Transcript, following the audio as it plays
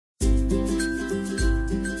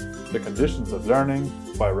The Conditions of Learning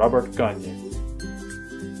by Robert Gagne.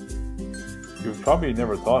 You've probably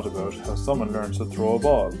never thought about how someone learns to throw a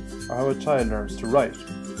ball, or how a child learns to write.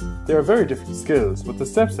 They are very different skills, but the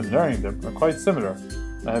steps in learning them are quite similar,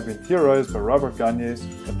 and have been theorized by Robert Gagne's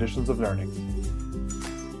Conditions of Learning.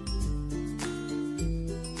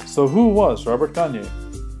 So who was Robert Gagne?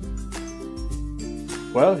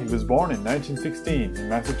 Well, he was born in 1916 in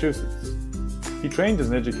Massachusetts. He trained as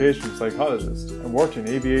an educational psychologist and worked in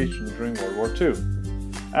aviation during World War II.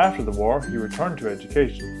 After the war, he returned to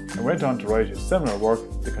education and went on to write his seminal work,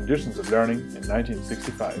 The Conditions of Learning, in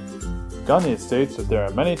 1965. Gagne states that there are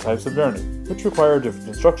many types of learning, which require different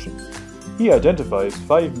instruction. He identifies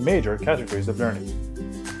 5 major categories of learning.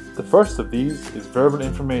 The first of these is verbal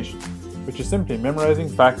information, which is simply memorizing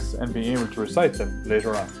facts and being able to recite them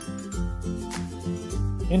later on.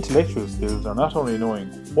 Intellectual skills are not only knowing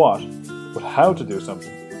what, but how to do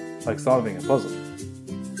something, like solving a puzzle.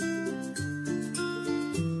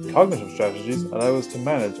 Cognitive strategies allow us to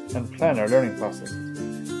manage and plan our learning process,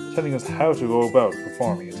 telling us how to go about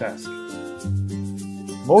performing a task.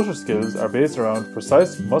 Motor skills are based around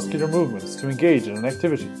precise muscular movements to engage in an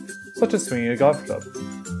activity, such as swinging a golf club.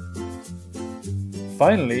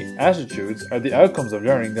 Finally, attitudes are the outcomes of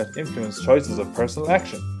learning that influence choices of personal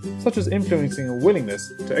action, such as influencing a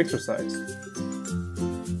willingness to exercise.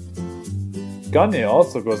 Gagne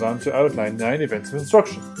also goes on to outline 9 events of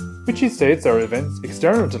instruction, which he states are events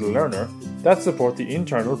external to the learner that support the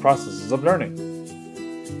internal processes of learning.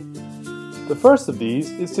 The first of these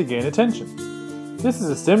is to gain attention. This is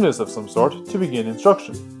a stimulus of some sort to begin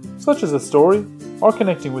instruction, such as a story or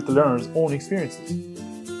connecting with the learner's own experiences.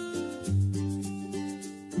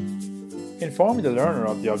 Informing the learner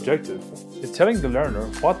of the objective is telling the learner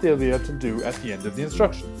what they'll be able to do at the end of the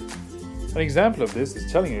instruction. An example of this is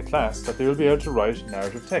telling a class that they will be able to write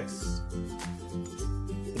narrative texts.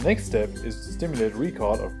 The next step is to stimulate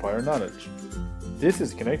recall of prior knowledge. This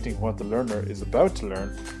is connecting what the learner is about to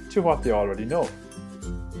learn to what they already know.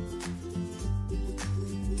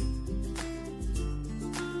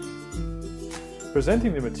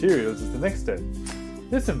 Presenting the materials is the next step.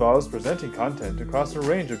 This involves presenting content across a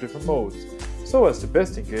range of different modes, so as to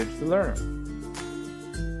best engage the learner.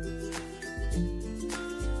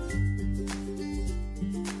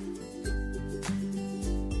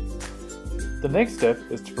 The next step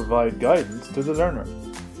is to provide guidance to the learner.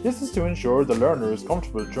 This is to ensure the learner is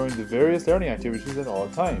comfortable during the various learning activities at all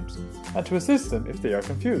times, and to assist them if they are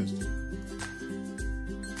confused.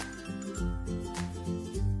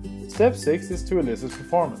 Step 6 is to elicit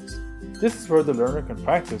performance. This is where the learner can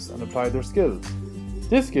practice and apply their skills.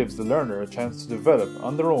 This gives the learner a chance to develop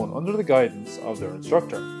on their own under the guidance of their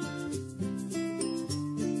instructor.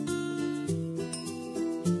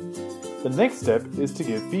 The next step is to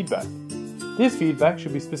give feedback. This feedback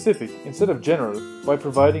should be specific instead of general by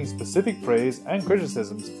providing specific praise and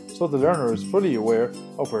criticisms so the learner is fully aware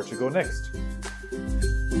of where to go next.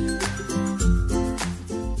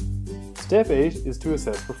 Step 8 is to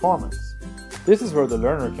assess performance. This is where the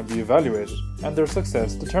learner can be evaluated and their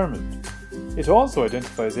success determined. It also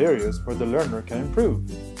identifies areas where the learner can improve.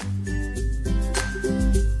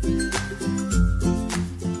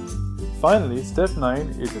 Finally, step 9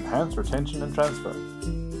 is enhanced retention and transfer.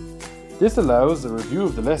 This allows a review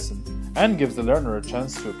of the lesson and gives the learner a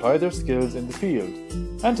chance to apply their skills in the field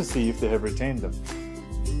and to see if they have retained them.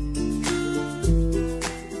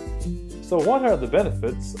 So what are the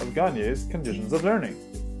benefits of Gagne's Conditions of Learning?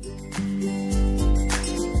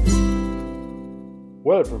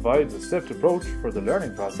 Well, it provides a stepped approach for the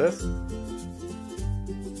learning process.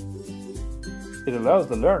 It allows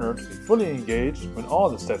the learner to be fully engaged when all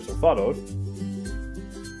the steps are followed.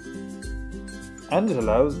 And it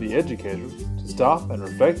allows the educator to stop and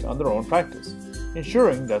reflect on their own practice,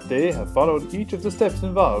 ensuring that they have followed each of the steps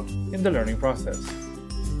involved in the learning process.